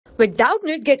With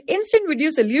Doubtnut, get instant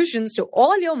video solutions to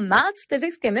all your maths,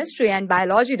 physics, chemistry, and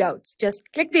biology doubts. Just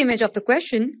click the image of the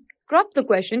question, crop the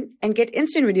question, and get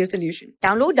instant video solution.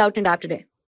 Download Doubtnut app today.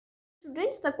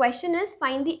 Students, the question is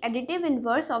find the additive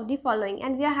inverse of the following,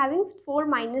 and we are having 4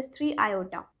 minus 3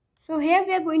 iota. So here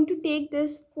we are going to take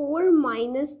this 4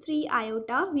 minus 3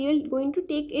 iota, we are going to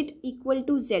take it equal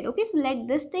to z. Okay, so let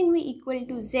this thing be equal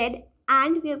to z,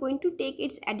 and we are going to take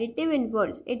its additive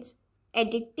inverse. Its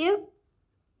additive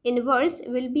inverse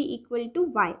will be equal to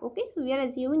y. Okay, so we are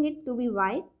assuming it to be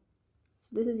y. So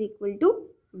this is equal to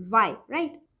y,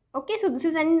 right? Okay, so this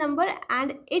is any number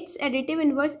and its additive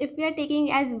inverse if we are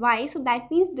taking as y, so that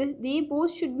means they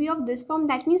both should be of this form.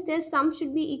 That means their sum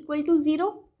should be equal to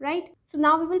 0, right? So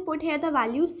now we will put here the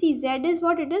value. See, z is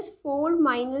what it is, 4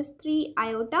 minus 3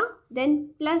 iota, then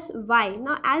plus y.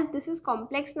 Now as this is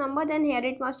complex number, then here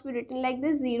it must be written like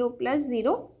this, 0 plus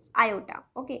 0 iota.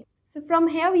 Okay, so from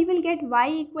here we will get y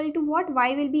equal to what?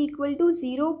 Y will be equal to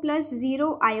 0 plus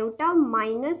 0 iota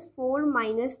minus 4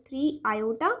 minus 3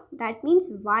 iota. That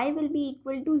means y will be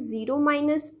equal to 0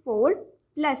 minus 4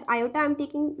 plus iota I am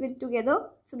taking with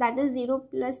together. So that is 0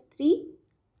 plus 3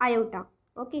 iota.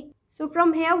 Okay. So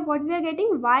from here what we are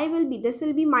getting? Y will be, this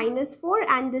will be minus 4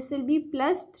 and this will be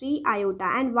plus 3 iota.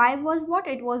 And y was what?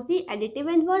 It was the additive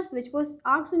inverse which was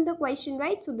asked in the question,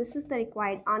 right? So this is the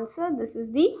required answer. This is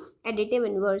the additive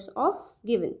inverse of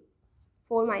given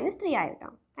 4 minus 3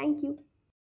 iota. Thank you.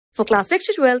 For class 6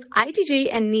 to 12, IIT JEE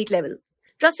and NEET level.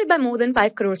 Trusted by more than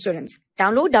 5 crore students.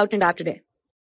 Download Doubtnut app today.